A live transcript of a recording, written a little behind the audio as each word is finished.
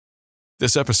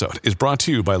This episode is brought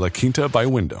to you by La Quinta by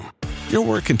Wyndham. Your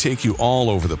work can take you all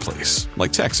over the place,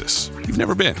 like Texas. You've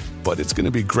never been, but it's going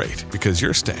to be great because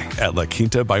you're staying at La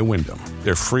Quinta by Wyndham.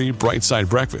 Their free Bright Side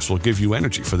breakfast will give you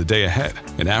energy for the day ahead.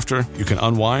 And after, you can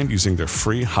unwind using their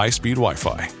free high-speed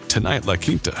Wi-Fi. Tonight, La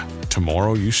Quinta.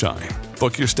 Tomorrow, you shine.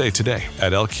 Book your stay today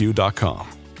at lq.com.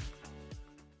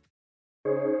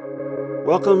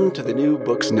 Welcome to the New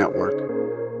Books Network.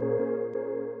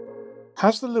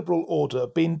 Has the liberal order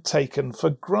been taken for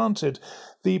granted?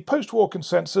 The post-war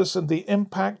consensus and the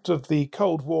impact of the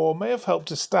Cold War may have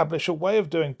helped establish a way of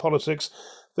doing politics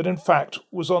that in fact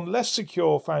was on less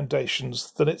secure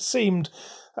foundations than it seemed.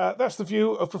 That's the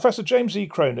view of Professor James E.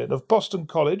 Cronin of Boston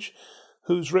College,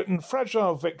 who's written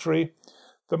Fragile Victory,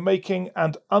 The Making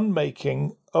and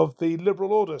Unmaking of the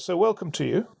Liberal Order. So welcome to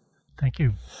you. Thank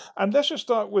you. And let's just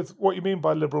start with what you mean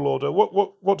by liberal order.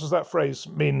 What does that phrase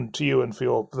mean to you and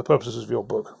for the purposes of your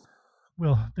book?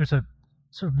 Well, there's a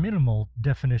sort of minimal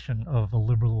definition of a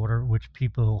liberal order, which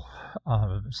people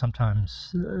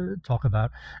sometimes talk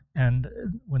about. And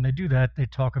when they do that, they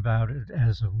talk about it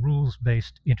as a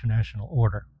rules-based international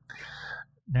order.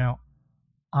 Now,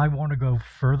 I want to go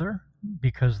further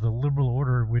because the liberal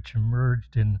order, which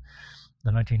emerged in the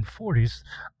 1940s,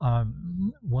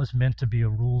 was meant to be a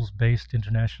rules-based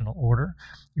international order.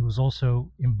 It was also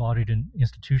embodied in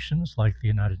institutions like the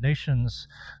United Nations,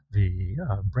 the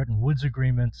Bretton Woods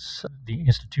agreements, the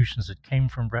institutions that came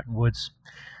from Bretton Woods.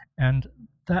 And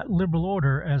that liberal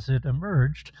order, as it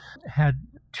emerged, had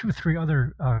 2-3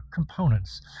 other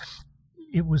components.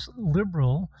 It was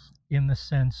liberal in the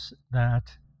sense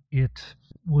that it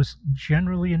was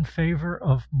generally in favor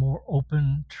of more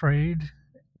open trade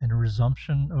and a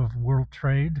resumption of world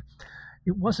trade.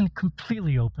 It wasn't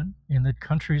completely open in that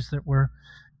countries that were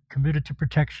committed to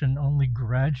protection only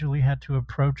gradually had to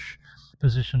approach a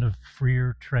position of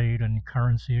freer trade and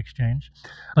currency exchange.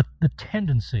 But the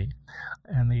tendency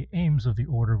and the aims of the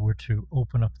order were to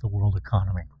open up the world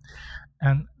economy.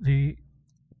 And the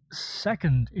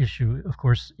second issue, of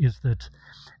course, is that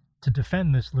to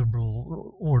defend this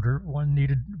liberal order, one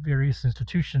needed various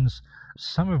institutions,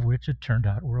 some of which it turned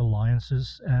out were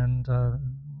alliances and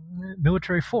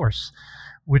military force,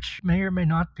 which may or may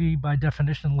not be by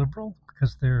definition liberal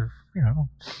because they're,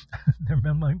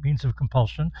 they're means of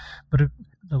compulsion. But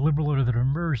the liberal order that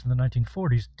emerged in the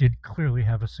 1940s did clearly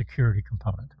have a security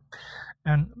component.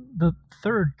 And the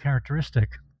third characteristic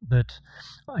that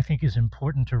I think is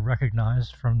important to recognize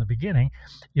from the beginning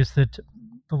is that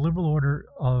the liberal order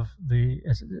of the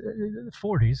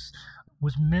 40s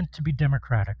was meant to be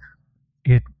democratic.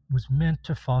 It was meant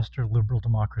to foster liberal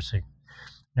democracy.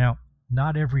 Now,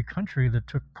 not every country that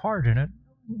took part in it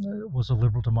was a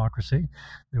liberal democracy.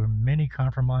 There were many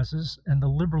compromises, and the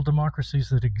liberal democracies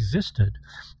that existed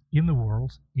in the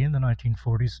world in the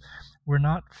 1940s were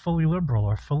not fully liberal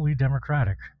or fully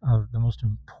democratic. The most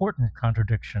important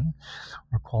contradiction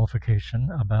or qualification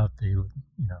about the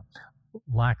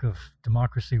lack of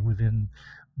democracy within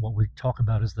what we talk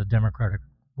about as the democratic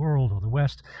world or the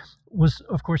West was,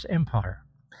 of course, empire,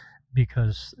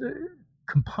 because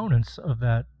components of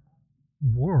that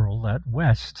world, that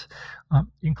West,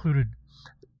 included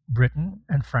Britain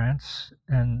and France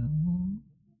and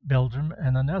Belgium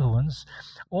and the Netherlands,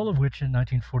 all of which in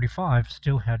 1945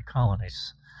 still had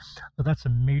colonies. So that's a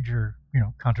major,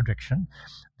 contradiction.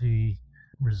 The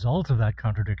result of that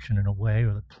contradiction, in a way,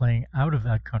 or the playing out of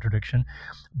that contradiction,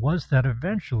 was that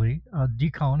eventually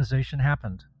decolonization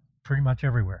happened pretty much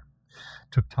everywhere.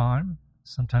 It took time,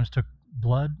 sometimes took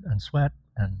blood and sweat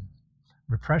and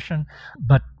repression,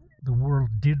 but the world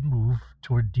did move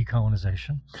toward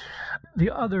decolonization.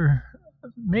 The other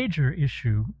major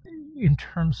issue in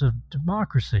terms of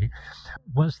democracy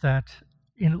was that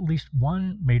in at least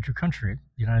one major country,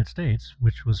 the United States,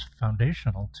 which was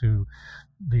foundational to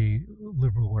the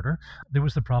liberal order, there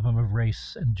was the problem of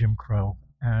race and Jim Crow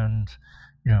and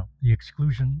the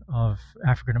exclusion of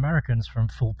African Americans from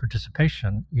full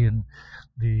participation in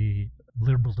the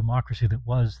liberal democracy that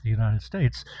was the United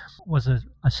States was a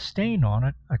stain on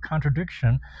it, a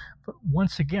contradiction. But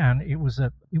once again, it was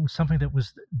something that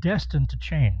was destined to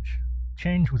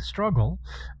change with struggle,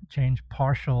 change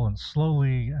partial and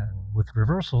slowly and with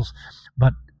reversals,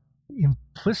 but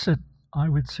implicit, I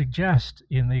would suggest,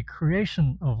 in the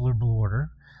creation of liberal order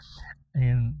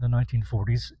in the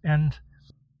 1940s, and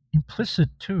implicit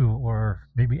too, or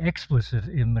maybe explicit,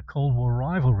 in the Cold War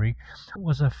rivalry,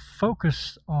 was a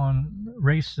focus on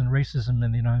race and racism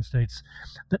in the United States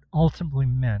that ultimately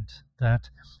meant that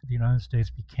the United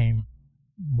States became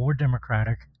more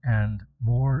democratic and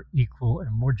more equal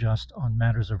and more just on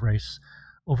matters of race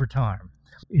over time.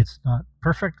 It's not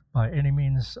perfect by any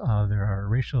means. There are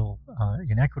racial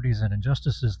inequities and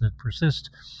injustices that persist,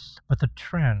 but the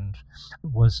trend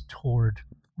was toward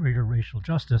greater racial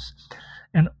justice.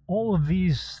 And all of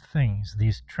these things,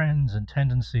 these trends and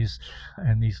tendencies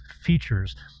and these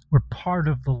features, were part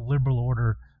of the liberal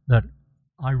order that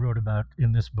I wrote about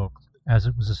in this book as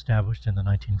it was established in the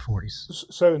 1940s.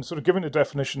 So, in sort of giving a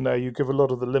definition there, you give a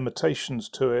lot of the limitations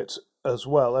to it as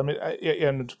well. I mean,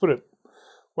 and to put it,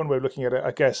 one way of looking at it,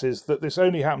 I guess, is that this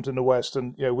only happened in the West,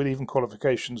 and with even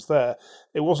qualifications there.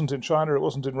 It wasn't in China, it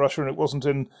wasn't in Russia, and it wasn't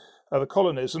in the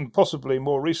colonies, and possibly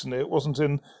more recently, it wasn't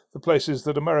in the places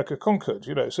that America conquered.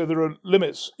 So there are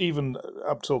limits even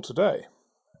up till today.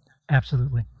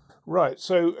 Absolutely. Right.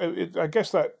 So I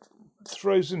guess that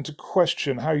throws into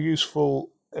question how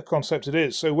useful a concept it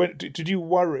is. So did you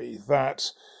worry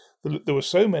that there were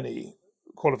so many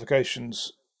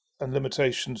qualifications and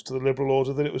limitations to the liberal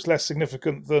order that it was less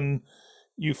significant than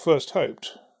you first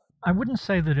hoped? I wouldn't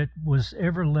say that it was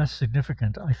ever less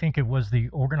significant. I think it was the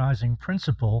organizing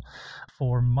principle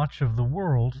for much of the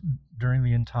world during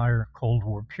the entire Cold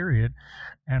War period.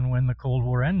 And when the Cold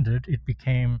War ended, it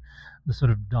became the sort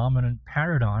of dominant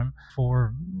paradigm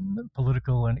for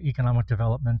political and economic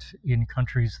development in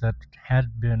countries that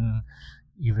had been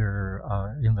either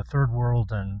in the third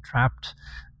world and trapped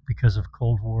because of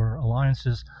Cold War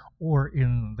alliances, or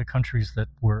in the countries that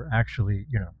were actually,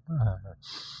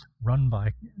 run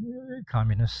by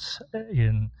communists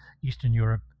in Eastern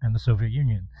Europe and the Soviet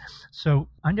Union. So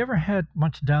I never had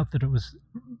much doubt that it was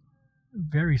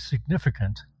very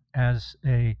significant as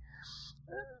a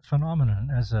phenomenon,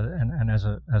 as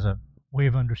a way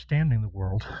of understanding the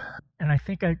world. And I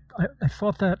think I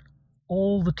thought that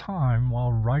all the time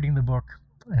while writing the book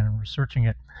and researching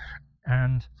it.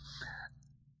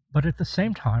 But at the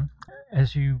same time,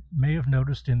 as you may have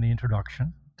noticed in the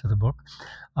introduction to the book,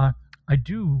 I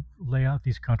do lay out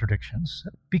these contradictions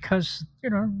because,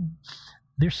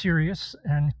 they're serious,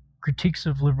 and critiques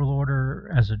of liberal order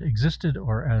as it existed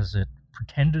or as it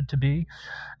pretended to be,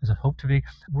 as it hoped to be,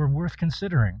 were worth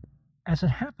considering. As it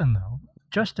happened, though,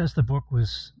 just as the book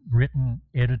was written,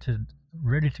 edited,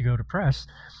 ready to go to press,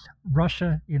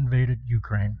 Russia invaded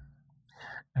Ukraine.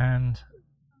 And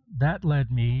that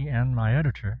led me and my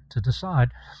editor to decide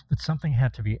that something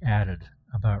had to be added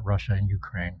about Russia and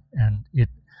Ukraine. And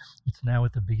it's now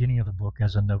at the beginning of the book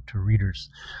as a note to readers,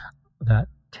 that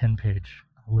 10-page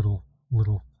little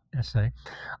essay.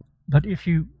 But if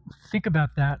you think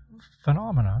about that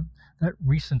phenomenon, that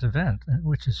recent event,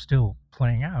 which is still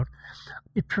playing out,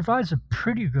 it provides a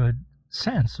pretty good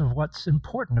sense of what's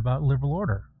important about liberal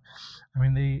order. I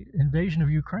mean, the invasion of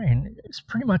Ukraine is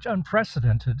pretty much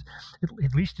unprecedented,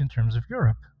 at least in terms of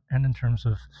Europe and in terms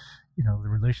of, the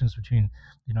relations between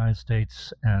the United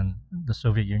States and the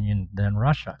Soviet Union, then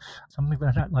Russia. Something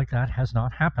like that has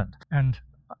not happened. And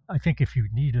I think if you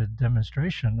need a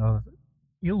demonstration of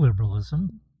illiberalism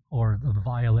or the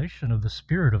violation of the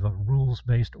spirit of a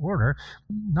rules-based order,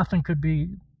 nothing could be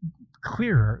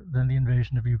clearer than the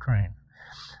invasion of Ukraine.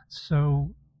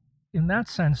 So in that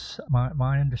sense,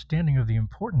 my understanding of the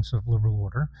importance of liberal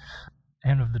order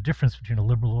and of the difference between a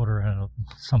liberal order and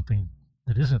something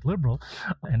that isn't liberal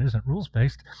and isn't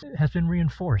rules-based has been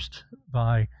reinforced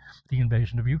by the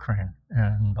invasion of Ukraine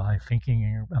and by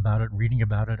thinking about it, reading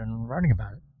about it, and writing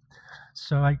about it.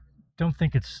 So I don't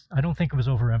think it was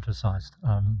overemphasized,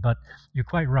 but you're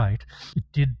quite right. It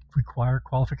did require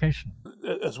qualification.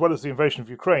 As well as the invasion of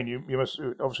Ukraine, you must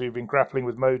obviously have been grappling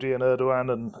with Modi and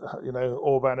Erdogan and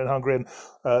Orban in Hungary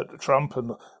and Trump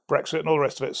and Brexit and all the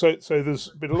rest of it. So there's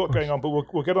been a lot going on, but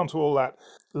we'll get onto all that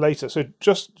later. So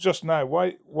just now,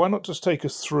 why not just take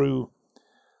us through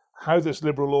how this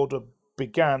liberal order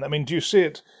began? I mean, do you see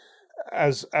it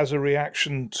as a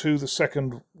reaction to the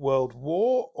Second World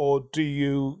War, or do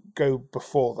you go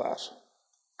before that?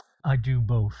 I do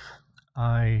both.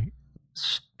 I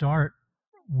start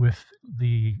with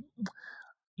the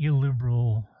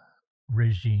illiberal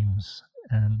regimes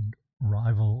and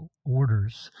rival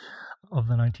orders of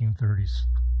the 1930s,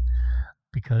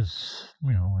 because,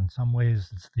 in some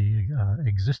ways it's the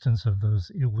existence of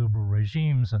those illiberal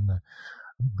regimes and the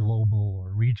global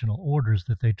or regional orders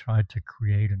that they tried to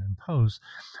create and impose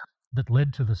that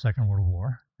led to the Second World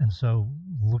War. And so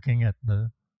looking at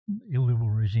the illiberal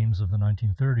regimes of the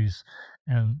 1930s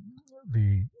and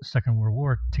the Second World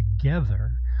War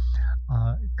together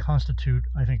constitute,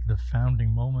 I think, the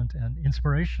founding moment and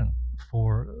inspiration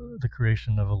for the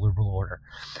creation of a liberal order.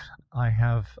 I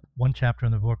have one chapter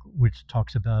in the book which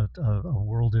talks about a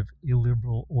world of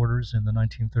illiberal orders in the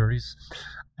 1930s,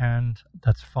 and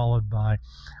that's followed by a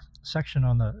section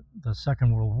on the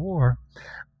Second World War,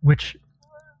 which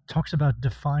talks about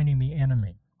defining the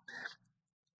enemy.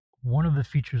 One of the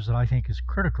features that I think is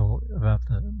critical about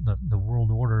the world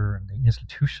order and the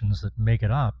institutions that make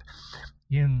it up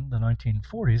in the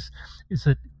 1940s is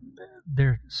that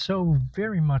they're so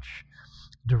very much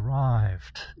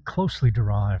closely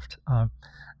derived,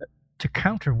 to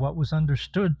counter what was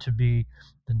understood to be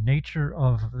the nature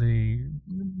of the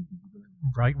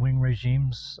right-wing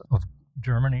regimes of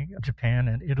Germany, Japan,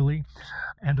 and Italy,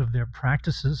 and of their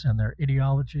practices and their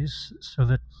ideologies, so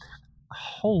that a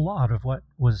whole lot of what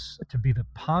was to be the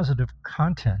positive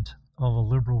content of a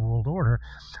liberal world order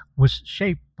was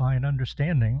shaped by an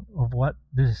understanding of what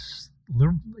these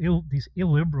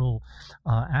illiberal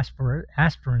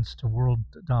aspirants to world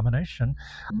domination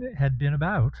had been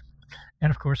about, and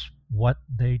of course what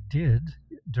they did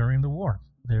during the war.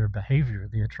 Their behavior,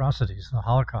 the atrocities, the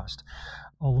Holocaust,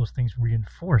 all those things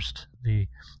reinforced the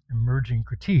emerging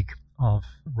critique of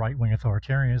right-wing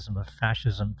authoritarianism, of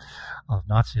fascism, of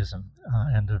Nazism,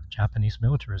 and of Japanese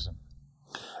militarism.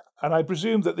 And I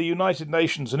presume that the United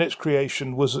Nations and its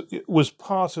creation was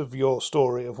part of your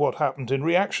story of what happened in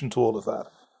reaction to all of that.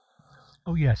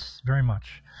 Oh, yes, very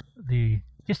much. The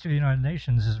history of the United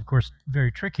Nations is, of course,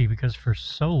 very tricky because for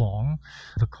so long,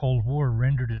 the Cold War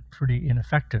rendered it pretty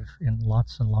ineffective in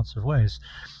lots and lots of ways.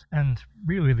 And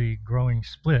really the growing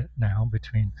split now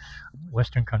between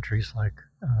Western countries like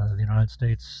the United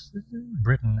States,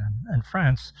 Britain, and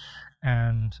France,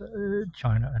 and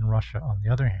China and Russia, on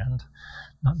the other hand,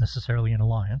 not necessarily in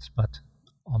alliance, but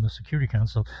on the Security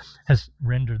Council, has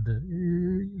rendered the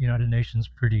United Nations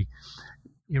pretty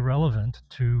irrelevant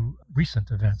to recent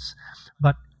events.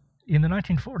 But in the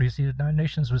 1940s, the United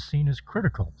Nations was seen as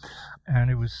critical,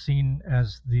 and it was seen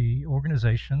as the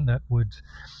organization that would,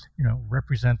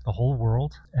 represent the whole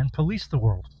world and police the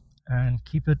world and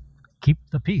keep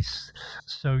the peace.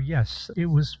 So yes, it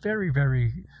was very,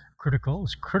 very critical. It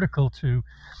was critical to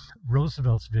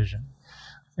Roosevelt's vision,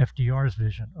 FDR's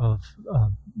vision of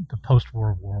the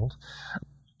post-war world.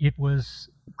 It was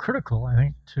critical, I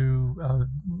think, to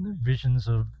visions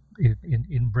of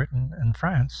in Britain and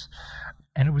France,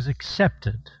 and it was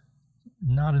accepted,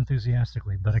 not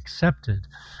enthusiastically, but accepted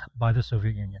by the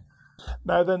Soviet Union.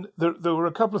 Now then, there were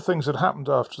a couple of things that happened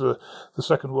after the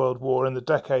Second World War, in the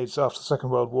decades after the Second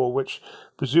World War, which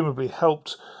presumably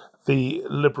helped the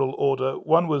liberal order.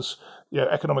 One was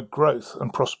economic growth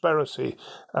and prosperity,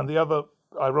 and the other,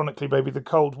 ironically, maybe the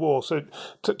Cold War. So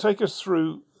take us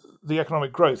through the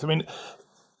economic growth. I mean,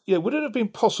 would it have been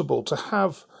possible to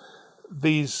have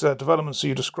these developments that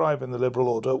you describe in the liberal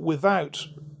order without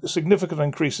significant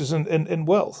increases in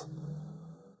wealth?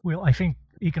 Well, I think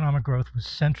economic growth was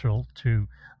central to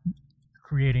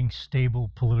creating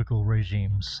stable political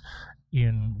regimes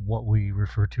in what we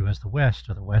refer to as the West,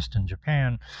 or the West and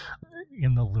Japan,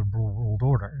 in the liberal world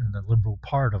order, in the liberal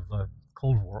part of the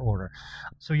Cold War order.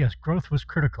 So yes, growth was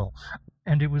critical,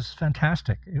 and it was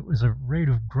fantastic. It was a rate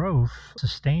of growth,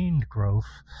 sustained growth,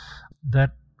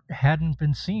 that hadn't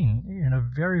been seen in a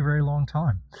very, very long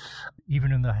time.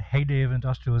 Even in the heyday of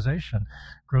industrialization,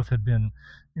 growth had been,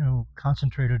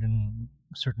 concentrated in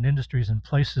certain industries and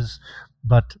places,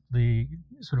 but the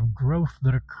sort of growth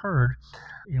that occurred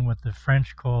in what the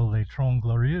French call les 30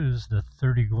 glorieuses, the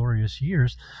 30 glorious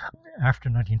years after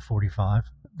 1945,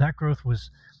 that growth was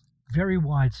very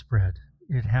widespread.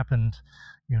 It happened,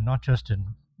 not just in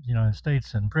the United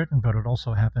States and Britain, but it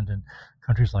also happened in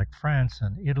countries like France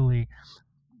and Italy,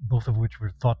 both of which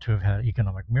were thought to have had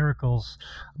economic miracles.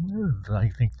 I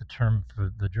think the term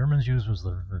for the Germans used was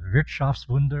the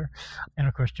Wirtschaftswunder, and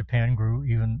of course Japan grew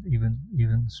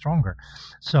even stronger.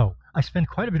 So I spent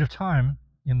quite a bit of time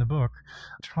in the book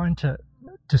trying to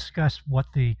discuss what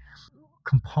the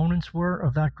components were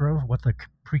of that growth, what the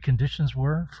preconditions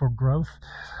were for growth.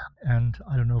 And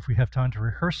I don't know if we have time to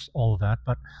rehearse all of that,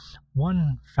 but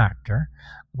one factor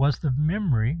was the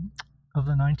memory of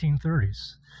the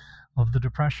 1930s, of the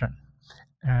Depression.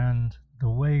 And the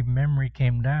way memory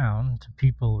came down to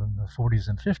people in the 40s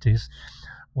and 50s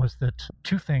was that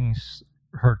two things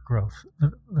hurt growth.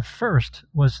 The first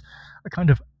was a kind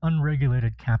of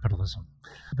unregulated capitalism,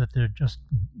 that there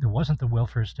wasn't the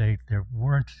welfare state, there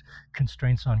weren't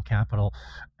constraints on capital,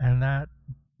 and that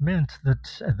meant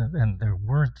that, and there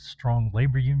weren't strong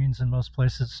labor unions in most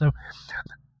places. So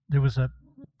there was a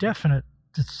definite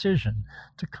decision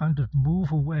to kind of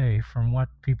move away from what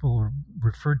people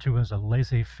referred to as a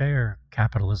laissez-faire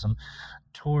capitalism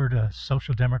toward a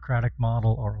social democratic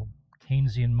model, or a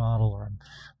Keynesian model, or a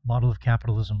model of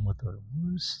capitalism with a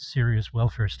serious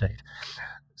welfare state.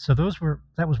 So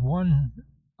that was one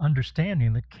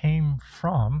understanding that came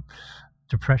from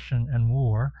Depression and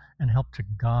war and helped to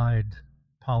guide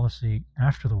policy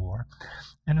after the war.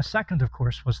 And a second, of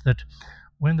course, was that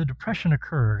when the Depression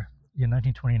occurred in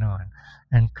 1929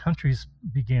 and countries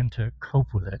began to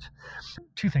cope with it,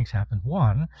 two things happened.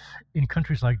 One, in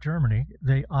countries like Germany,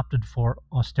 they opted for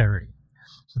austerity.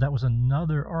 So that was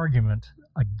another argument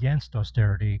against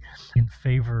austerity in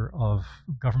favor of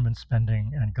government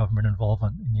spending and government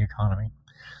involvement in the economy.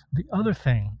 The other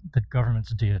thing that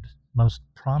governments did, most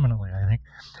prominently, I think,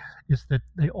 is that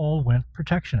they all went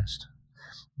protectionist.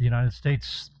 The United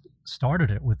States started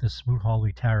it with the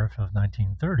Smoot-Hawley tariff of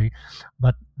 1930,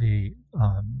 but the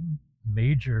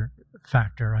major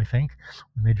factor, I think,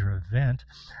 the major event,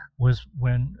 was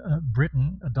when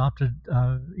Britain adopted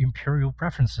imperial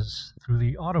preferences through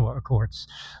the Ottawa Accords.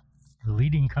 The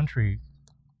leading country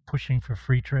pushing for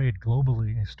free trade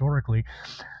globally, historically,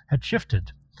 had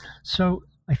shifted. So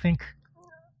I think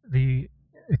the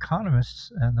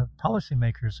economists and the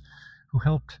policymakers who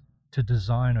helped to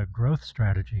design a growth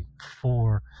strategy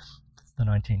for the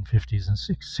 1950s and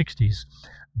 60s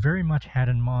very much had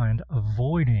in mind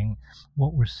avoiding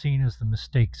what were seen as the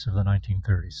mistakes of the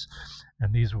 1930s.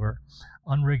 And these were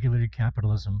unregulated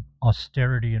capitalism,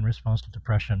 austerity in response to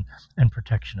depression, and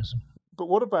protectionism. But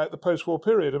what about the post-war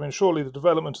period? I mean, surely the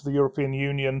development of the European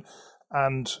Union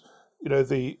and,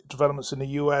 the developments in the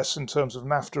US in terms of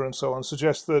NAFTA and so on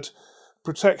suggest that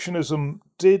protectionism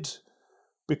did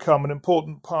become an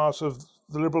important part of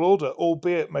the liberal order,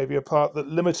 albeit maybe a part that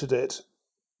limited it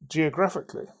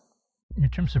geographically. In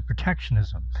terms of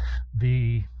protectionism,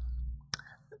 the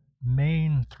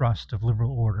main thrust of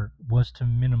liberal order was to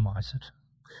minimize it.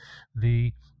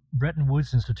 The Bretton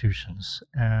Woods institutions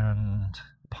and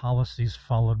policies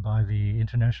followed by the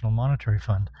International Monetary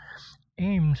Fund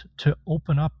aimed to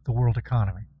open up the world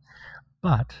economy.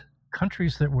 But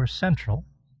countries that were central,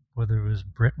 whether it was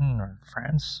Britain or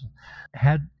France,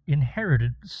 had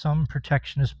inherited some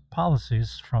protectionist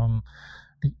policies from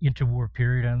the interwar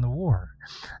period and the war.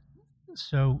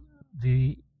 So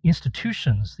the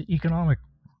institutions, the economic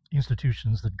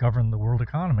institutions that govern the world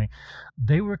economy,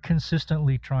 they were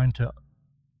consistently trying to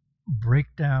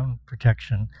break down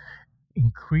protection,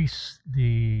 increase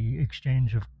the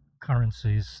exchange of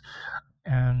currencies,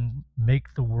 and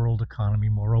make the world economy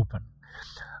more open.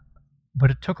 But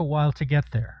it took a while to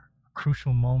get there. A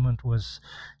crucial moment was,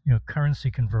 currency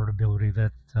convertibility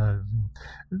that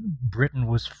Britain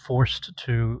was forced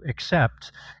to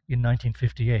accept in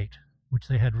 1958, which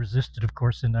they had resisted, of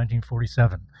course, in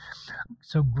 1947.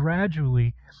 So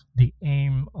gradually, the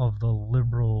aim of the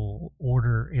liberal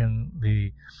order in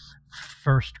the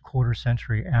first quarter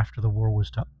century after the war was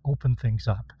to open things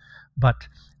up. But,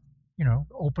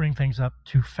 opening things up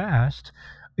too fast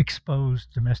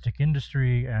exposed domestic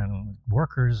industry and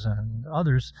workers and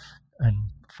others and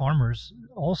farmers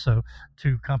also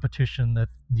to competition that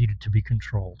needed to be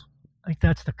controlled. I think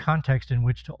that's the context in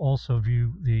which to also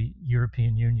view the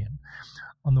European Union.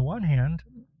 On the one hand,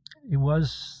 it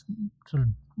was sort of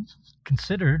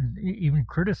considered, even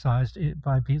criticized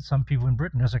by some people in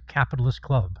Britain as a capitalist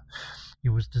club. It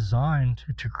was designed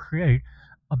to create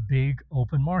a big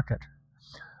open market.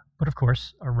 But of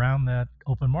course, around that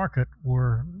open market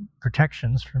were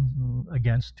protections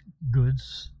against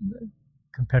goods,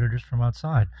 competitors from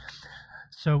outside.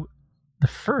 So the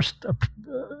first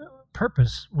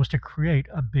purpose was to create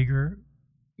a bigger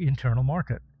internal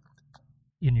market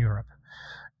in Europe.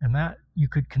 And that you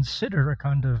could consider a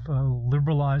kind of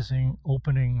liberalizing,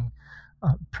 opening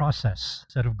process,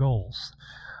 set of goals.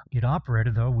 It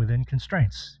operated, though, within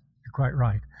constraints. You're quite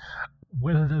right.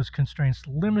 Whether those constraints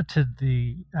limited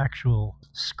the actual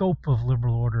scope of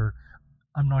liberal order,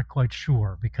 I'm not quite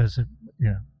sure, because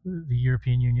the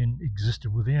European Union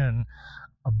existed within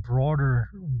a broader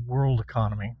world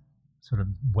economy, sort of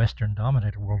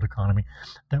Western-dominated world economy,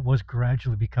 that was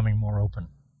gradually becoming more open.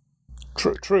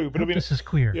 True, but I mean, this is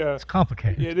clear. Yeah, it's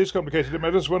complicated. Yeah, it is complicated.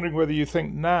 I'm just wondering whether you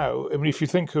think now, if you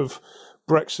think of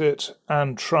Brexit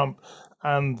and Trump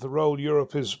and the role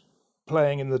Europe is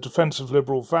playing in the defense of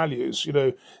liberal values,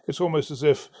 it's almost as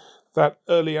if that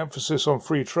early emphasis on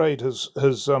free trade has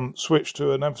switched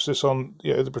to an emphasis on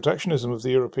the protectionism of the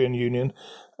European Union,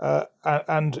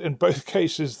 and in both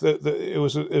cases that it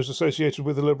was associated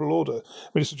with the liberal order. I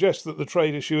mean, it suggests that the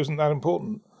trade issue isn't that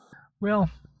important. Well,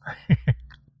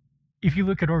 if you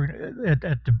look at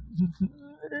the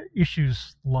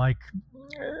issues like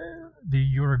the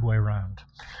Uruguay round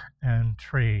and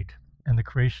trade and the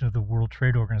creation of the World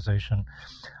Trade Organization,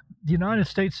 the United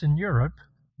States and Europe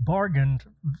bargained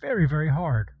very, very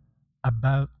hard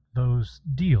about those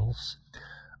deals.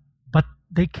 But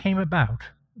they came about,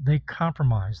 they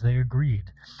compromised, they agreed.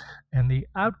 And the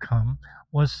outcome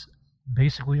was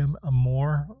basically a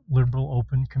more liberal,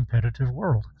 open, competitive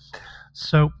world.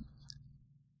 So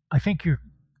I think you're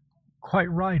quite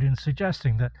right in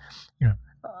suggesting that,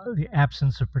 the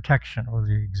absence of protection or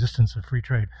the existence of free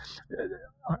trade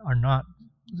are not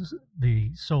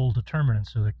the sole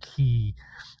determinants or the key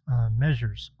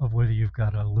measures of whether you've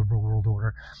got a liberal world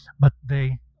order, but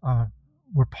they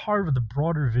were part of the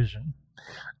broader vision,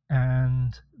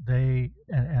 and a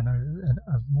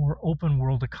more open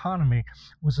world economy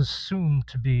was assumed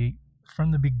to be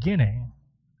from the beginning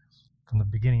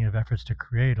of efforts to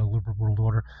create a liberal world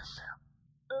order,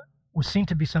 was seen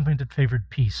to be something that favored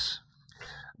peace.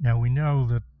 Now we know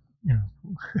that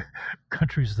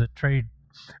countries that trade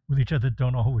with each other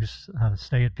don't always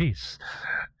stay at peace,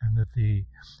 and that the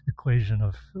equation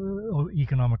of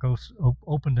economic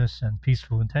openness and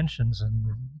peaceful intentions and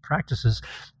practices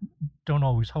don't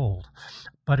always hold.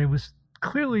 But it was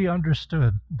clearly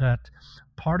understood that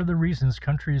part of the reasons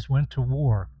countries went to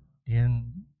war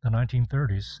in the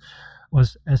 1930s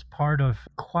was as part of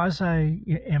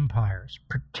quasi-empires,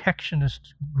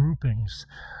 protectionist groupings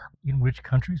in which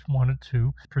countries wanted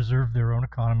to preserve their own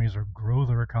economies or grow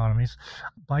their economies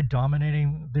by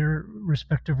dominating their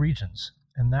respective regions.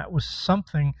 And that was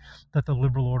something that the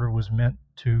liberal order was meant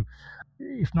to,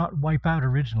 if not wipe out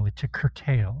originally, to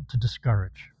curtail, to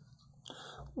discourage.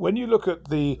 When you look at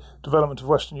the development of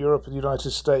Western Europe and the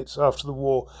United States after the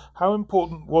war, how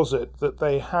important was it that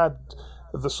they had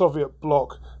the Soviet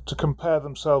bloc to compare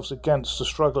themselves against, to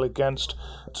struggle against,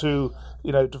 to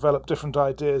develop different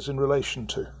ideas in relation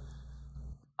to?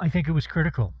 I think it was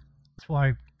critical. That's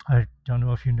why, I don't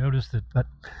know if you noticed it, but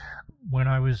when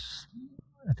I was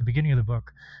at the beginning of the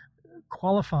book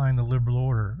qualifying the liberal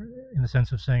order in the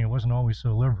sense of saying it wasn't always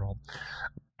so liberal,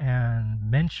 and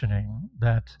mentioning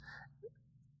that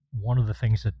one of the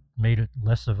things that made it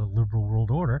less of a liberal world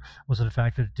order was the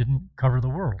fact that it didn't cover the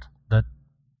world, that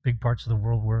big parts of the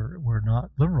world were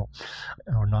not liberal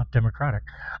or not democratic.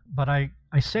 But I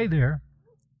say there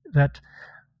that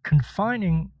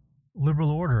confining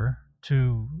liberal order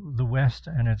to the West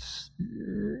and its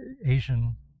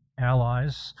Asian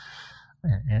allies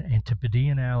and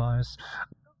Antipodean allies,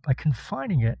 by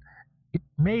confining it, it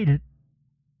made it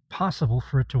possible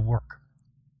for it to work,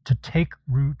 to take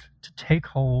root, to take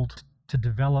hold, to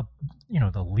develop,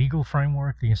 the legal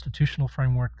framework, the institutional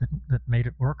framework that made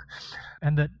it work,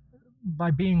 and that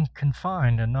by being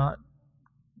confined and not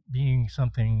being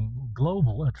something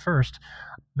global at first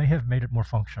may have made it more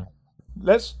functional.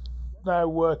 Let's now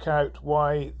work out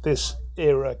why this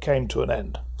era came to an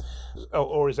end,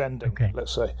 or is ending, okay.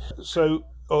 Let's say. So,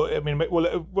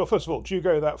 well, first of all, do you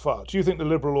go that far? Do you think the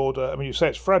liberal order, you say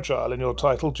it's fragile in your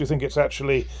title, do you think it's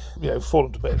actually,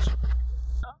 fallen to bits?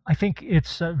 I think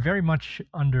it's very much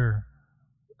under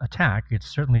attack. It's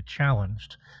certainly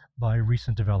challenged by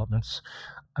recent developments.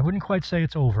 I wouldn't quite say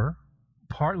it's over,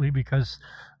 partly because,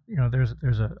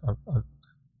 there's a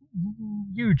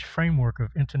huge framework of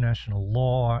international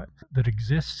law that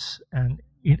exists, and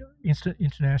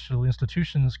international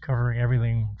institutions covering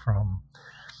everything from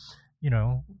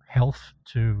health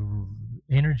to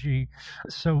energy.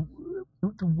 So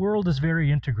the world is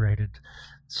very integrated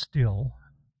still,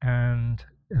 and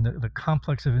the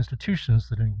complex of institutions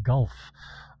that engulf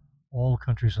all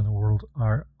countries in the world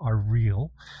are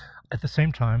real. At the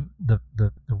same time, the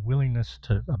willingness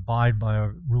to abide by a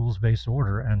rules-based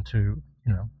order and to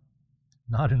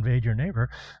not invade your neighbor,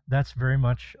 that's very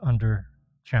much under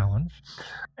challenge.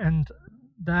 And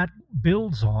that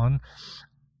builds on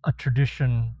a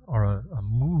tradition or a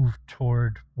move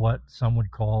toward what some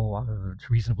would call, it's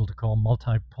reasonable to call,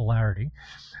 multipolarity,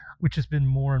 which has been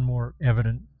more and more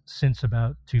evident since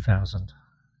about 2000.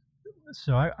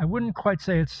 So I wouldn't quite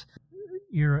say its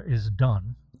era is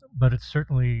done, but it's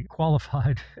certainly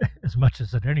qualified as much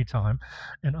as at any time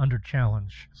and under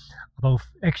challenge, both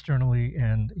externally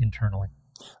and internally.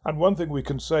 And one thing we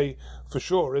can say for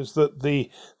sure is that the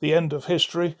end of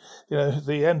history,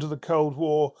 the end of the Cold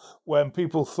War, when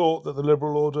people thought that the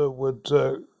liberal order would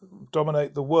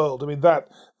dominate the world,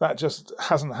 that just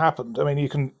hasn't happened. You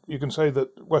can say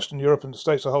that Western Europe and the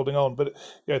States are holding on, but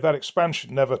that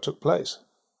expansion never took place.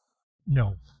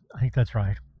 No, I think that's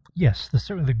right. Yes,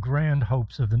 certainly the grand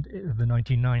hopes of the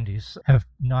 1990s have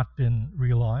not been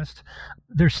realized.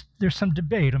 There's some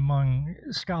debate among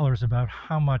scholars about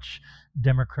how much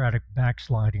democratic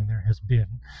backsliding there has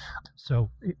been. So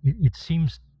it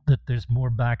seems that there's more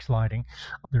backsliding.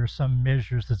 There are some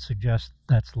measures that suggest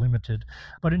that's limited.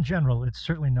 But in general, it's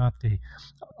certainly not the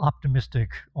optimistic,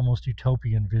 almost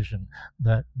utopian vision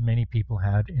that many people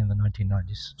had in the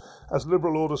 1990s. As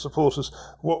liberal order supporters,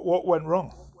 what went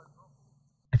wrong?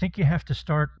 I think you have to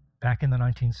start back in the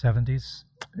 1970s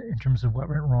in terms of what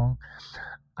went wrong.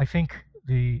 I think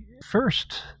the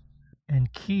first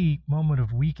and key moment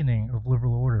of weakening of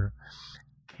liberal order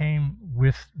came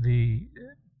with the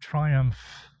triumph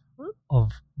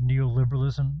of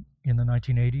neoliberalism in the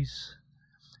 1980s,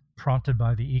 prompted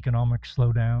by the economic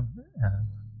slowdown and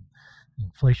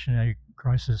inflationary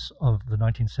crisis of the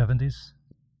 1970s.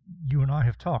 You and I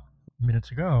have talked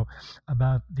minutes ago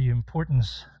about the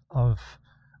importance of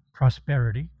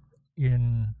prosperity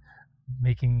in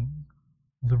making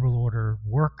liberal order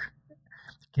work,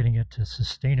 getting it to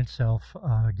sustain itself,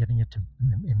 getting it to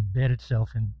embed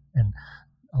itself in, and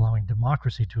allowing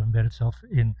democracy to embed itself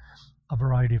in a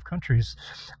variety of countries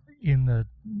in the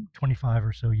 25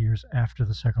 or so years after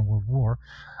the Second World War.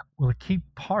 Well, a key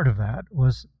part of that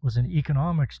was an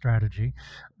economic strategy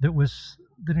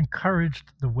that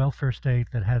encouraged the welfare state,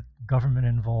 that had government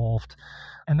involved,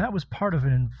 and that was part of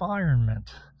an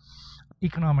environment,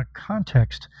 economic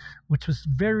context, which was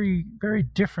very, very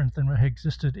different than what had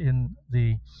existed in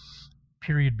the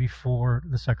period before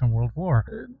the Second World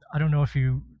War. I don't know if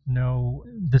you know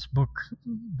this book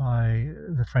by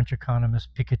the French economist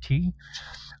Piketty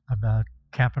about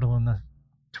capital in the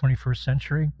 21st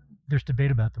century. There's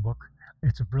debate about the book.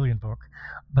 It's a brilliant book.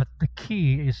 But the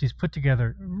key is he's put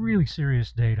together really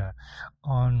serious data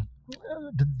on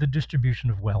the distribution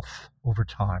of wealth over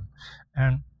time.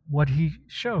 And what he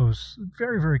shows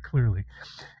very, very clearly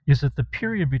is that the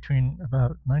period between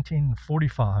about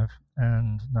 1945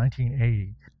 and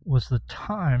 1980 was the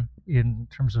time, in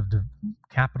terms of the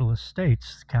capitalist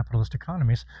states, capitalist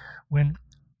economies, when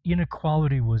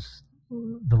inequality was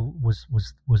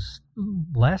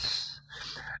less,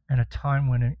 and a time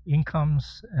when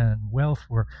incomes and wealth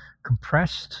were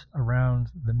compressed around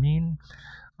the mean,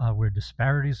 where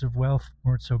disparities of wealth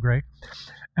weren't so great.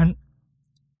 And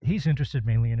he's interested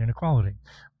mainly in inequality.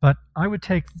 But I would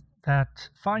take that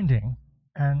finding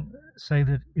and say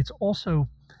that it's also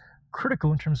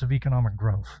critical in terms of economic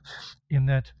growth, in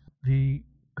that the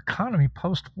economy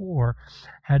post-war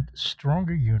had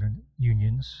stronger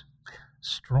unions,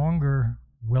 stronger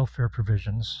welfare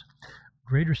provisions,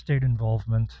 greater state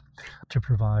involvement to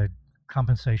provide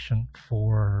compensation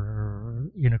for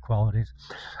inequalities,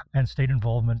 and state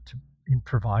involvement in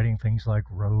providing things like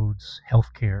roads,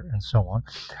 healthcare, and so on.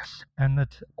 And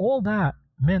that all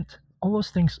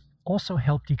those things also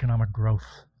helped economic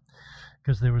growth,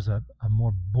 because there was a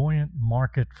more buoyant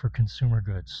market for consumer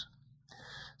goods.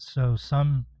 So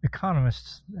some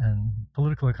economists and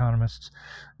political economists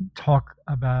talk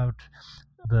about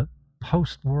the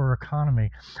post-war economy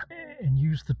and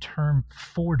use the term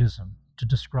Fordism to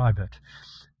describe it.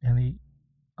 And the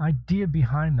idea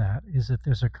behind that is that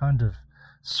there's a kind of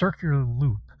circular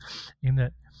loop, in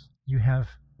that you have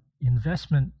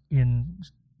investment in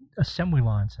assembly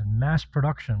lines and mass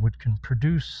production, which can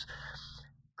produce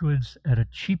goods at a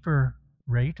cheaper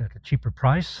rate, at a cheaper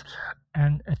price,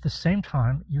 and at the same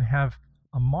time you have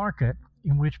a market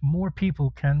in which more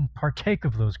people can partake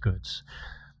of those goods.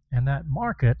 And that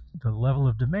market, the level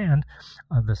of demand,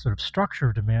 the sort of structure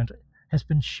of demand, has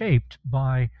been shaped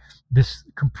by this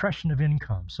compression of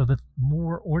income, so that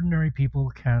more ordinary people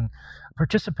can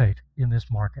participate in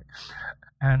this market.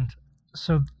 And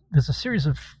so there's a series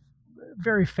of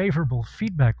very favorable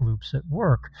feedback loops at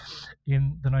work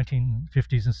in the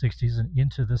 1950s and 60s and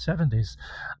into the 70s,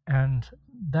 and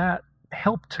that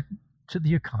helped to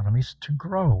the economies to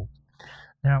grow.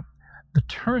 Now, the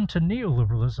turn to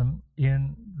neoliberalism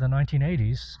in the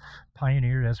 1980s,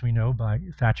 pioneered, as we know, by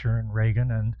Thatcher and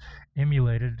Reagan and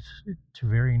emulated to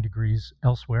varying degrees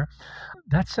elsewhere,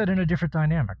 that set in a different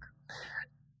dynamic.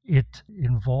 It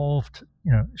involved,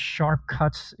 sharp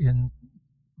cuts in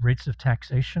rates of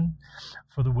taxation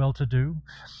for the well-to-do.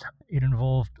 It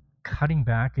involved cutting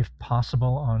back, if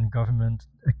possible, on government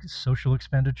social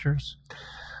expenditures.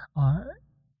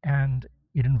 And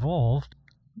it involved,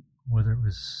 whether it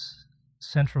was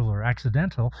central or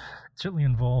accidental, it certainly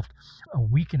involved a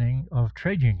weakening of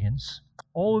trade unions.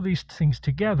 All of these things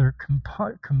together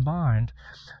combined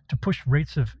to push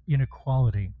rates of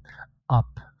inequality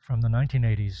up from the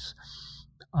 1980s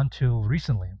until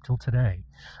recently, until today.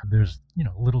 There's,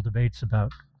 little debates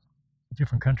about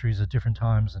different countries at different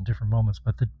times and different moments,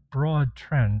 but the broad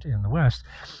trend in the West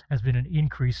has been an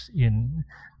increase in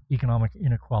economic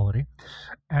inequality.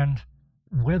 And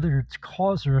whether it's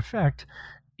cause or effect,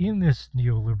 in this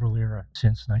neoliberal era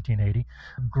since 1980,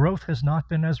 growth has not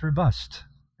been as robust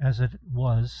as it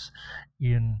was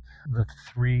in the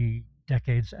 3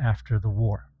 decades after the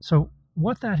war. So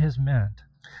what that has meant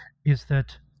is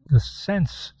that the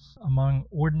sense among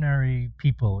ordinary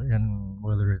people, in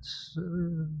whether it's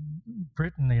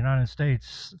Britain, the United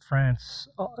States, France,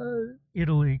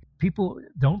 Italy, people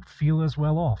don't feel as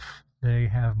well off. They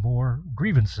have more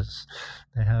grievances.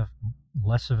 They have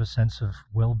less of a sense of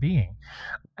well-being.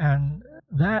 And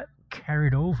that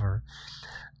carried over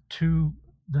to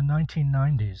the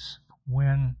 1990s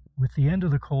when, with the end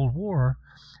of the Cold War,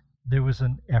 there was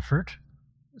an effort,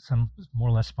 some more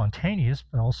or less spontaneous,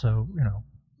 but also,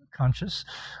 conscious,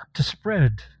 to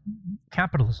spread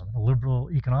capitalism, a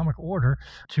liberal economic order,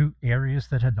 to areas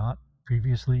that had not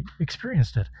previously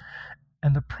experienced it.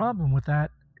 And the problem with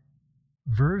that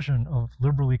version of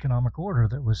liberal economic order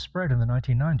that was spread in the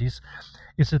 1990s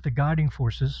is that the guiding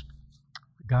forces,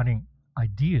 guiding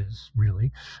ideas,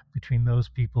 really, between those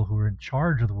people who were in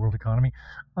charge of the world economy,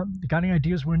 the guiding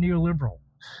ideas were neoliberal.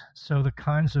 So the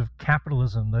kinds of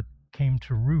capitalism that came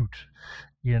to root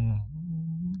in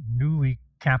newly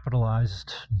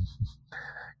capitalized,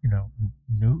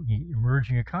 new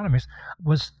emerging economies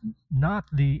was not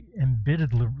the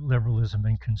embedded liberalism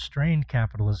and constrained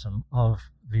capitalism of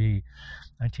the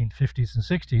 1950s and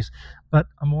 60s, but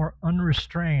a more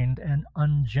unrestrained and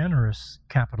ungenerous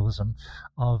capitalism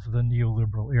of the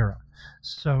neoliberal era.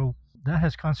 So that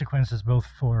has consequences both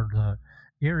for the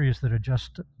areas that are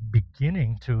just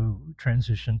beginning to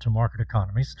transition to market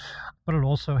economies, but it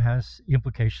also has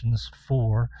implications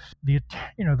for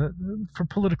for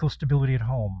political stability at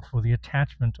home, for the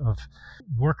attachment of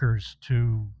workers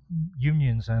to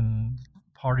unions and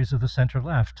parties of the center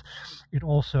left. It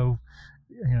also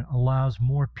allows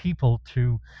more people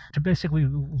to basically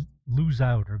lose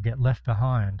out or get left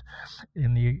behind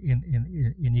in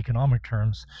economic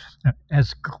terms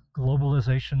as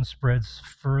globalization spreads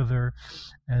further,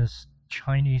 as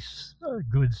Chinese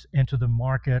goods enter the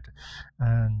market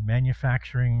and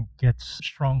manufacturing gets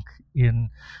shrunk in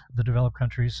the developed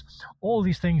countries. All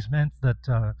these things meant that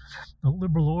the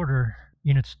liberal order,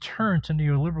 in its turn to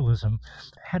neoliberalism,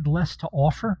 had less to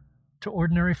offer to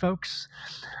ordinary folks.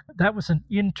 That was an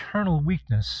internal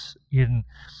weakness in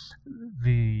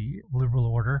the liberal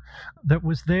order that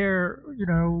was there,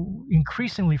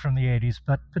 increasingly from the 80s,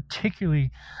 but particularly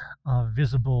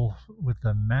visible with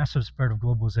the massive spread of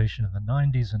globalization in the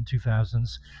 90s and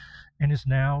 2000s, and is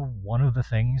now one of the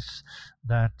things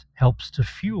that helps to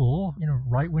fuel,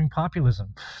 right-wing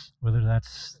populism, whether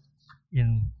that's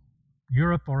in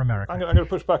Europe or America. I'm going to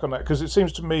push back on that, because it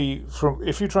seems to me,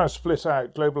 if you try and split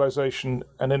out globalization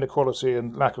and inequality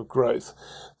and lack of growth,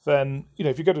 then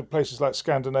if you go to places like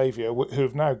Scandinavia, who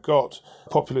have now got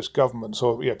populist governments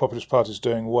or populist parties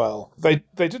doing well, they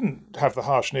didn't have the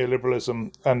harsh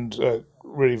neoliberalism and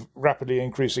really rapidly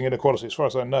increasing inequality, as far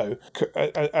as I know,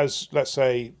 as, let's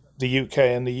say, the UK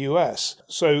and the US.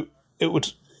 So it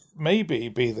would maybe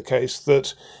be the case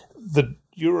that the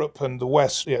Europe and the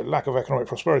West, lack of economic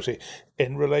prosperity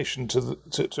in relation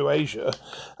to Asia,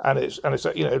 and its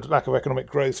lack of economic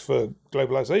growth for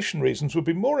globalization reasons would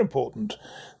be more important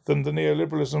than the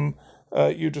neoliberalism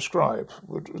you describe.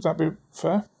 Would that be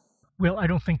fair? Well, I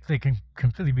don't think they can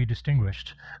completely be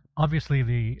distinguished. Obviously,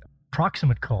 the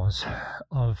proximate cause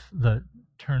of the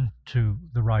turn to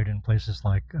the right in places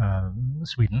like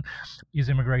Sweden is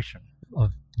immigration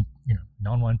of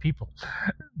non-white people.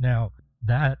 Now,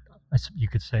 that, you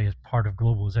could say, is part of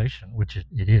globalization, which it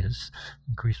is,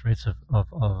 increased rates of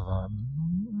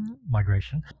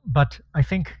migration. But I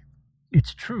think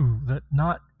it's true that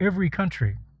not every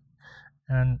country,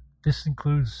 and this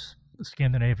includes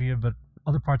Scandinavia, but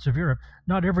other parts of Europe,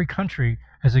 not every country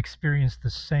has experienced the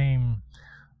same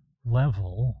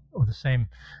level or the same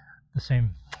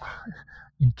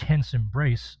intense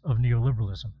embrace of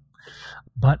neoliberalism.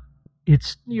 But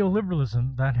it's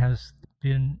neoliberalism that has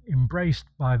been embraced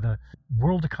by the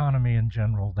world economy in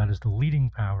general, that is the leading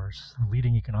powers, the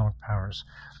leading economic powers,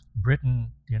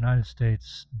 Britain, the United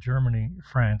States, Germany,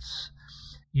 France,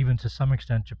 even to some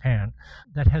extent Japan,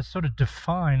 that has sort of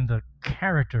defined the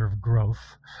character of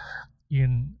growth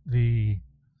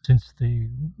since the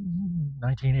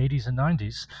 1980s and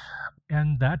 90s.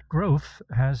 And that growth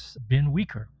has been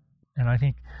weaker. And I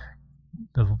think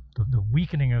the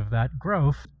weakening of that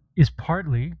growth is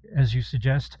partly, as you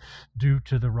suggest, due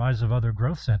to the rise of other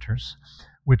growth centers,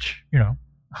 which,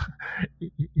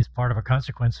 is part of a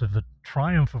consequence of the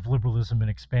triumph of liberalism in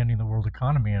expanding the world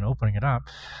economy and opening it up.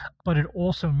 But it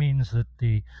also means that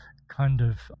the kind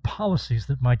of policies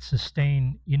that might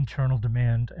sustain internal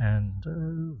demand and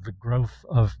the growth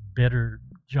of better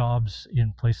jobs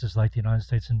in places like the United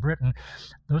States and Britain,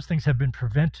 those things have been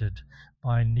prevented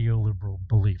by neoliberal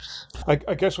beliefs.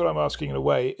 I guess what I'm asking in a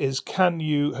way is, can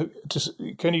you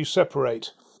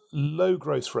separate low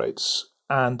growth rates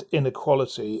and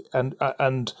inequality? And I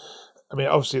mean,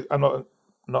 obviously, I'm not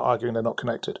arguing they're not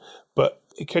connected, but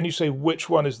can you say which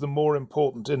one is the more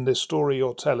important in this story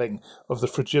you're telling of the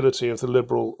fragility of the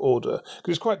liberal order?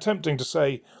 Because it's quite tempting to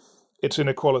say it's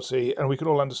inequality, and we can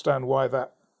all understand why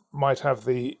that might have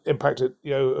the impact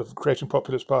of creating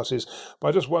populist parties. But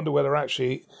I just wonder whether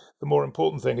actually the more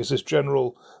important thing is this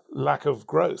general lack of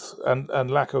growth and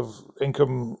lack of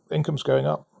incomes going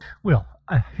up. Well,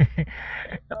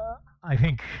 I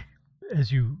think, as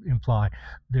you imply,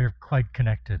 they're quite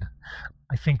connected.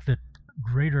 I think that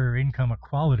greater income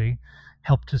equality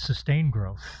helped to sustain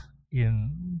growth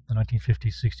in the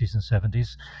 1950s, 60s, and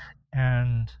 70s,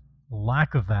 and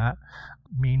lack of that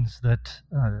means that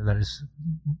that is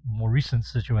more recent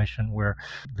situation where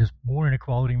there's more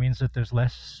inequality means that there's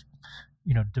less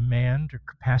demand or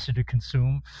capacity to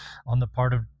consume on the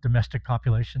part of domestic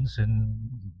populations in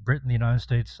Britain, the United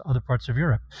States, other parts of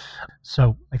Europe.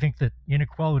 So I think that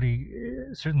inequality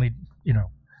certainly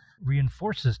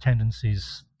reinforces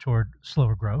tendencies toward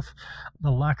slower growth.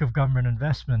 The lack of government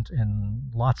investment in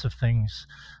lots of things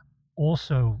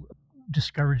also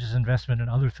discourages investment in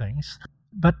other things.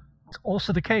 But it's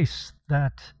also the case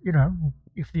that,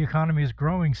 if the economy is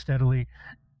growing steadily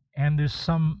and there's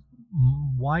some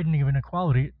widening of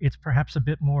inequality, it's perhaps a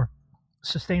bit more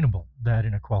sustainable, that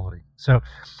inequality. So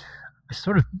I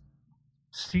sort of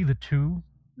see the two,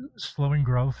 slowing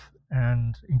growth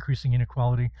and increasing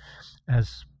inequality,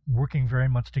 as working very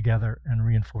much together and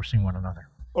reinforcing one another.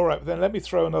 All right, then let me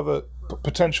throw another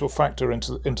potential factor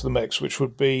into the mix, which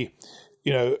would be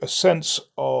a sense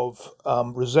of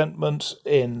resentment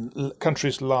in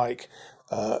countries like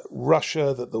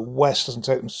Russia, that the West doesn't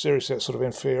take them seriously, that sort of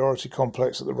inferiority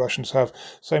complex that the Russians have.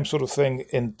 Same sort of thing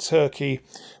in Turkey,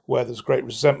 where there's great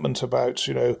resentment about,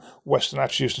 Western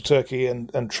attitudes to Turkey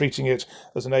and treating it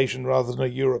as an Asian rather than a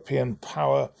European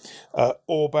power.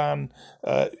 Orban,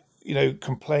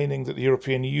 complaining that the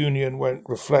European Union won't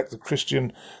reflect the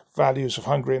Christian values of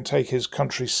Hungary and take his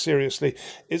country seriously.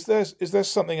 Is there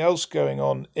something else going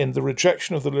on in the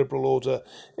rejection of the liberal order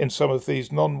in some of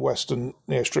these non-Western,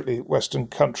 strictly Western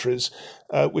countries,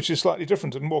 which is slightly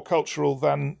different and more cultural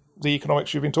than the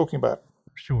economics you've been talking about?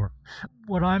 Sure.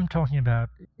 What I'm talking about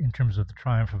in terms of the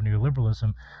triumph of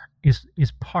neoliberalism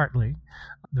is partly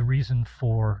the reason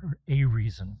for, a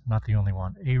reason, not the only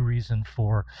one, a reason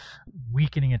for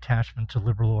weakening attachment to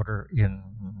liberal order in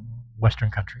Western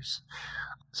countries.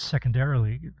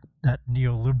 Secondarily, that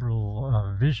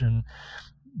neoliberal vision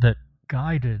that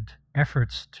guided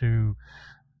efforts to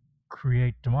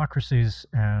create democracies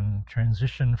and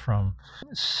transition from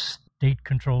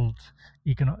state-controlled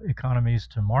economies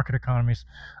to market economies,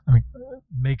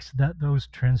 makes those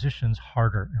transitions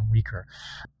harder and weaker.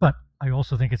 But I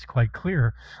also think it's quite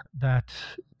clear that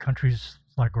countries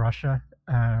like Russia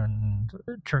and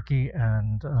Turkey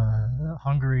and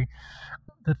Hungary,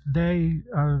 that they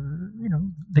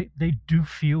do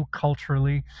feel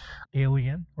culturally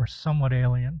alien or somewhat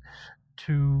alien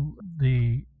to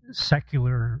the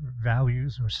secular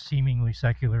values or seemingly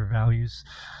secular values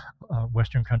of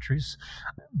Western countries.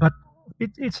 But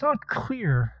it's not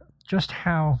clear just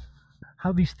how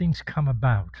these things come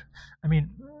about.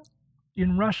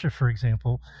 In Russia, for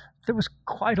example, there was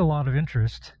quite a lot of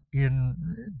interest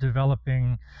in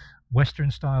developing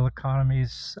Western-style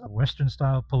economies,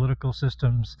 Western-style political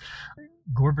systems.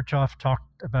 Gorbachev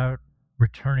talked about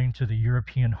returning to the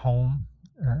European home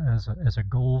as a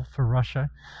goal for Russia.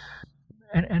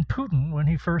 And Putin, when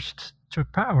he first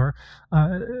took power,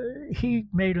 he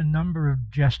made a number of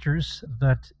gestures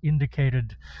that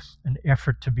indicated an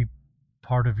effort to be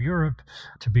part of Europe,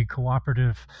 to be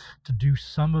cooperative, to do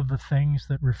some of the things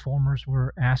that reformers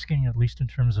were asking, at least in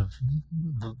terms of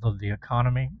the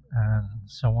economy and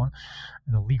so on,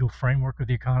 and the legal framework of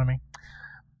the economy.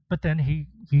 But then he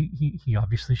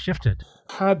obviously shifted.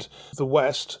 Had the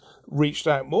West reached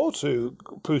out more to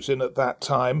Putin at that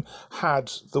time,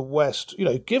 had the West,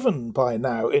 given by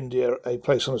now India a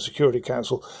place on the Security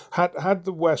Council, had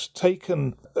the West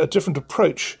taken a different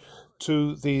approach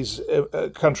to these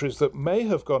countries that may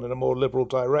have gone in a more liberal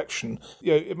direction,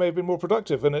 it may have been more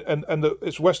productive, and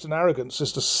its Western arrogance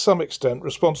is to some extent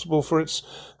responsible for its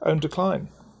own decline.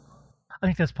 I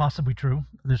think that's possibly true.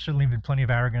 There's certainly been plenty of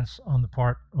arrogance on the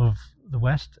part of the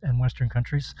West and Western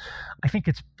countries. I think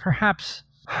it's perhaps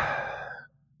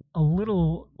a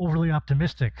little overly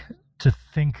optimistic to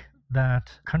think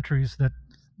that countries that,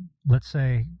 let's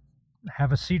say,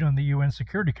 have a seat on the UN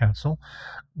Security Council,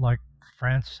 like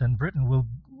France and Britain, will,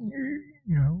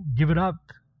 give it up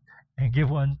and give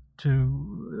one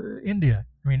to India.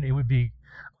 It would be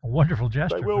a wonderful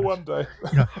gesture. They will one day.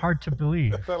 Hard to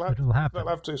believe that it'll happen. They'll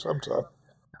have to sometime.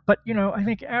 But I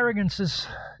think arrogance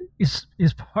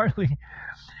is partly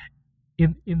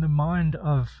in the mind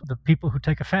of the people who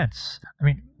take offense. I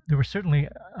mean, there were certainly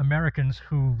Americans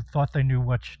who thought they knew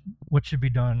what should be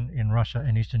done in Russia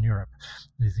and Eastern Europe.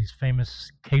 There's these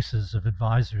famous cases of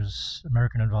advisors,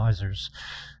 American advisors,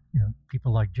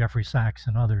 people like Jeffrey Sachs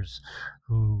and others,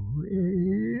 who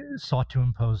sought to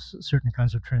impose certain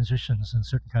kinds of transitions and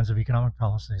certain kinds of economic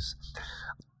policies.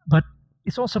 But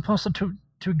it's also possible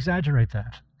to exaggerate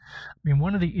that. I mean,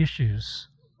 one of the issues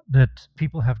that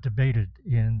people have debated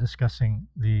in discussing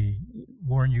the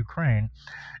war in Ukraine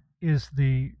is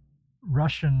the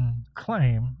Russian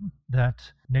claim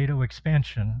that NATO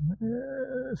expansion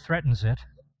threatens it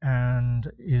and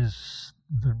is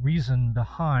the reason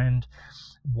behind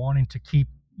wanting to keep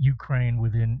Ukraine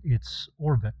within its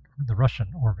orbit, the Russian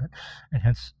orbit, and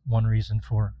hence one reason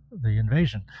for the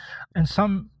invasion. And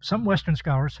some Western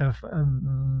scholars have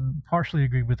partially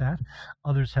agreed with that,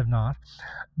 others have not.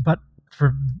 But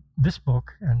for this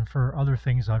book and for other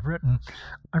things I've written,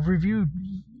 I've reviewed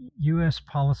U.S.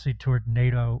 policy toward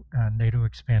NATO and NATO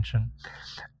expansion.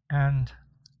 And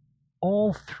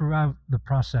all throughout the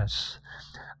process,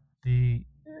 the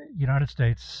United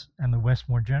States and the West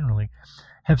more generally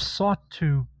have sought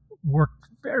to work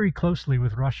very closely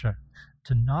with Russia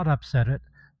to not upset it,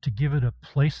 to give it a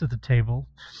place at the table.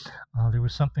 There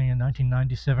was something in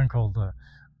 1997 called the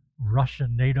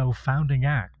Russia-NATO Founding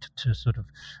Act to sort of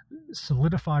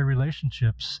solidify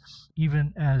relationships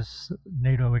even as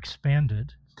NATO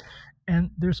expanded. And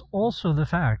there's also the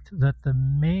fact that the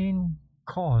main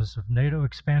cause of NATO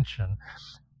expansion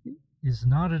is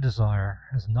not a desire,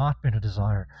 has not been a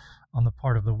desire on the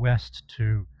part of the West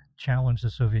to challenge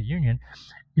the Soviet Union.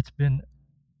 It's been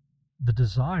the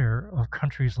desire of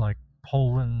countries like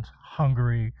Poland,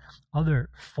 Hungary, other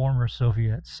former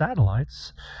Soviet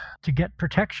satellites to get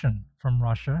protection from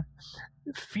Russia,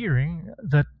 fearing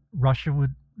that Russia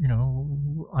would,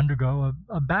 undergo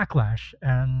a backlash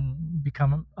and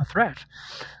become a threat.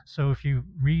 So if you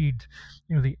read,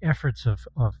 the efforts of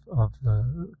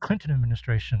the Clinton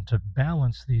administration to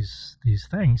balance these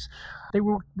things, they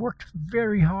worked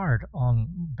very hard on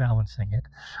balancing it,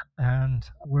 and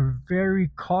were very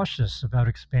cautious about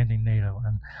expanding NATO,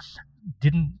 and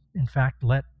didn't, in fact,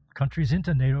 let countries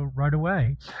into NATO right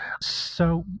away.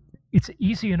 So it's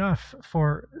easy enough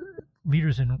for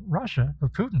leaders in Russia, or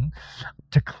Putin,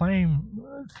 to claim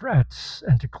threats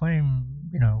and to claim,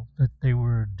 that they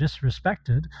were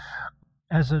disrespected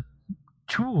as a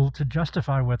tool to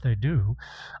justify what they do,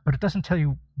 but it doesn't tell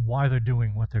you why they're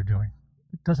doing what they're doing.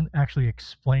 It doesn't actually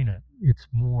explain it. It's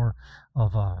more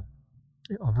of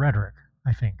rhetoric,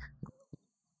 I think.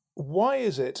 Why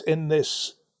is it in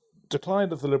this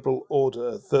decline of the liberal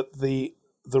order that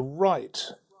the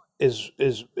right is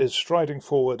striding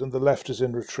forward and the left is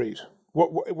in retreat?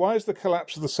 Why is the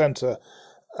collapse of the centre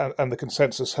and the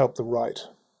consensus help the right?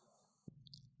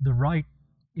 The right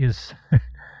is,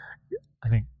 I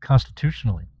think,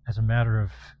 constitutionally, as a matter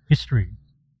of history,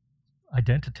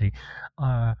 identity,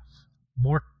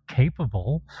 more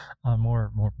capable,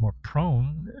 more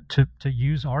prone to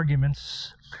use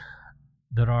arguments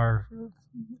that are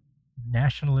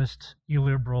nationalist,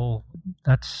 illiberal.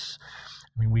 That's,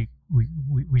 we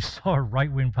saw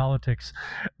right-wing politics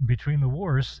between the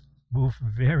wars move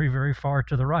very, very far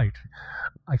to the right.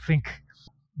 I think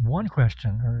one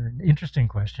question, or an interesting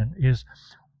question, is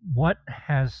what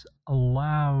has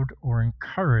allowed or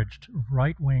encouraged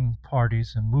right-wing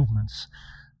parties and movements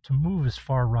to move as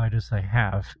far right as they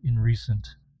have in recent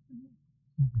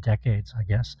decades, I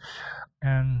guess.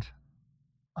 And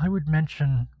I would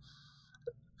mention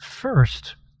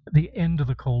first the end of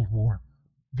the Cold War.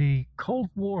 The Cold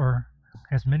War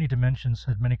has many dimensions,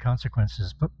 had many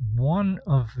consequences, but one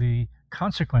of the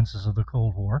consequences of the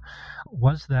Cold War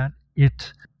was that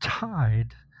it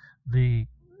tied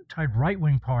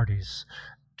right-wing parties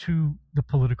to the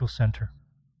political center.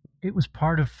 It was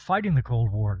part of fighting the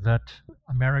Cold War that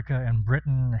America and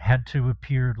Britain had to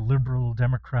appear liberal,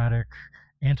 democratic,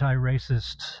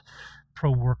 anti-racist,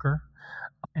 pro-worker.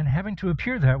 And having to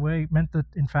appear that way meant that,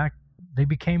 in fact, they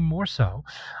became more so.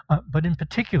 But in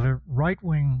particular,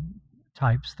 right-wing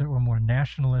types that were more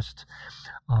nationalist,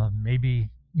 maybe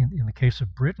in the case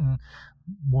of Britain,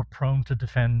 more prone to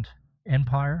defend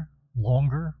empire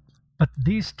longer. But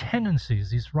these tendencies,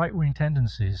 these right-wing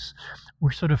tendencies,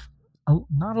 were sort of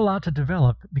not allowed to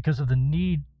develop because of the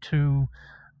need to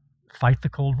fight the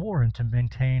Cold War and to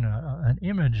maintain an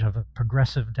image of a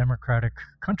progressive democratic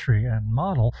country and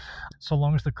model so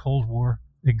long as the Cold War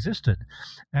existed.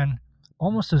 And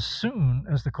almost as soon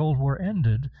as the Cold War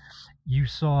ended, you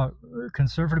saw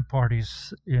conservative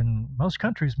parties in most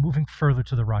countries moving further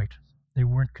to the right. They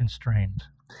weren't constrained.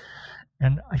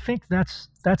 And I think that's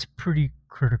pretty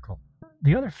critical.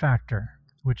 The other factor,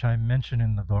 which I mention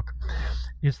in the book,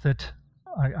 is that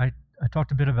I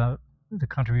talked a bit about the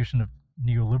contribution of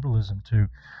neoliberalism to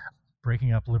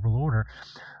breaking up liberal order.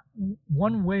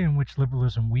 One way in which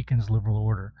liberalism weakens liberal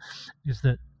order is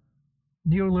that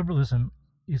neoliberalism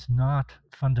is not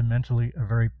fundamentally a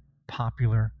very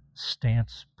popular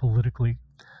stance politically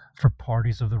for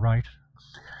parties of the right.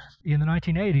 In the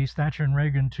 1980s, Thatcher and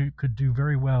Reagan could do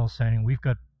very well saying, we've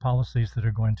got policies that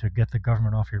are going to get the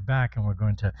government off your back, and we're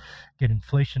going to get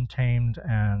inflation tamed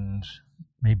and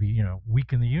maybe,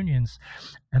 weaken the unions.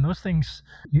 And those things,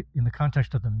 in the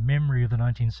context of the memory of the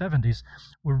 1970s,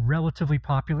 were relatively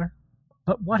popular.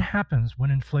 But what happens when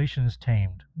inflation is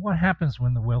tamed? What happens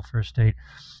when the welfare state,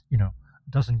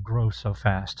 doesn't grow so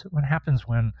fast? What happens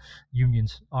when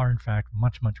unions are, in fact,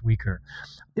 much, much weaker?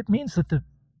 It means that the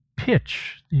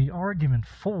pitch, the argument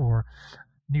for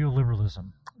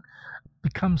neoliberalism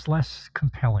becomes less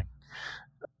compelling.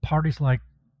 Parties like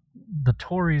the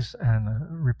Tories and the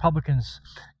Republicans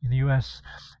in the US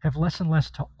have less and less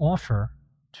to offer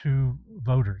to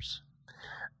voters.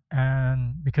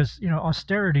 And because,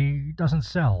 austerity doesn't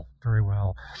sell very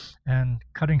well, and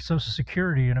cutting Social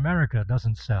Security in America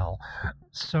doesn't sell.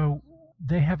 So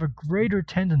they have a greater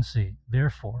tendency,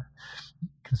 therefore,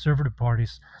 conservative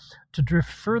parties, to drift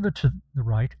further to the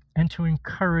right and to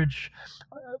encourage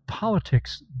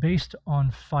politics based on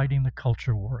fighting the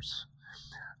culture wars.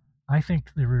 I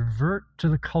think the revert to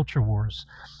the culture wars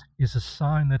is a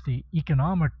sign that the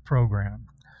economic program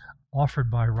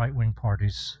offered by right-wing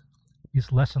parties is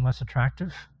less and less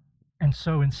attractive. And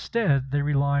so instead, they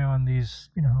rely on these,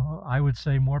 I would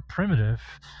say more primitive,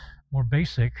 more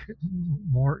basic,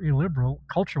 more illiberal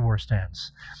culture war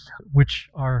stands, which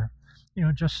are,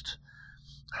 just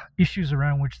issues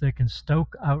around which they can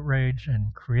stoke outrage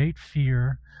and create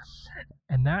fear.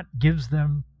 And that gives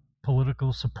them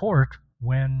political support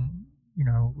when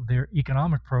their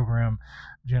economic program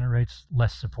generates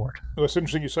less support. Well, it's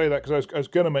interesting you say that, because I was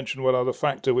going to mention one other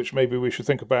factor which maybe we should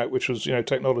think about, which was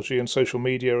technology and social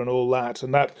media and all that,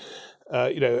 and that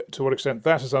to what extent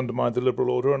that has undermined the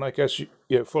liberal order. And I guess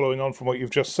following on from what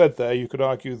you've just said there, you could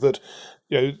argue that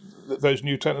those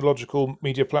new technological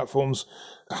media platforms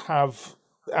have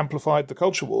amplified the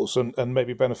culture wars and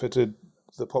maybe benefited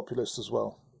the populists as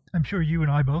well. I'm sure you and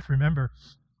I both remember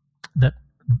that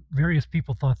various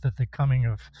people thought that the coming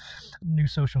of new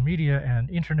social media and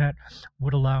internet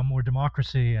would allow more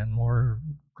democracy and more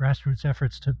grassroots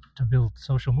efforts to build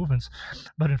social movements.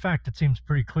 But in fact, it seems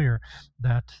pretty clear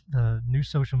that the new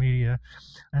social media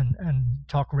and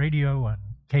talk radio and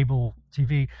cable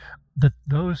TV, that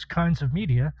those kinds of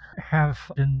media have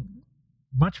been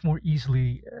much more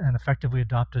easily and effectively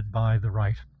adopted by the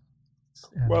right.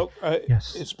 And,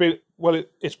 yes. It's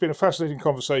been a fascinating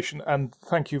conversation, and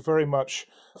thank you very much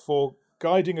for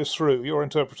guiding us through your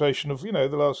interpretation of the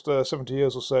last 70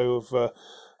 years or so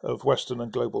of Western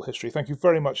and global history. Thank you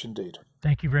very much indeed.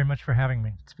 Thank you very much for having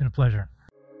me. It's been a pleasure.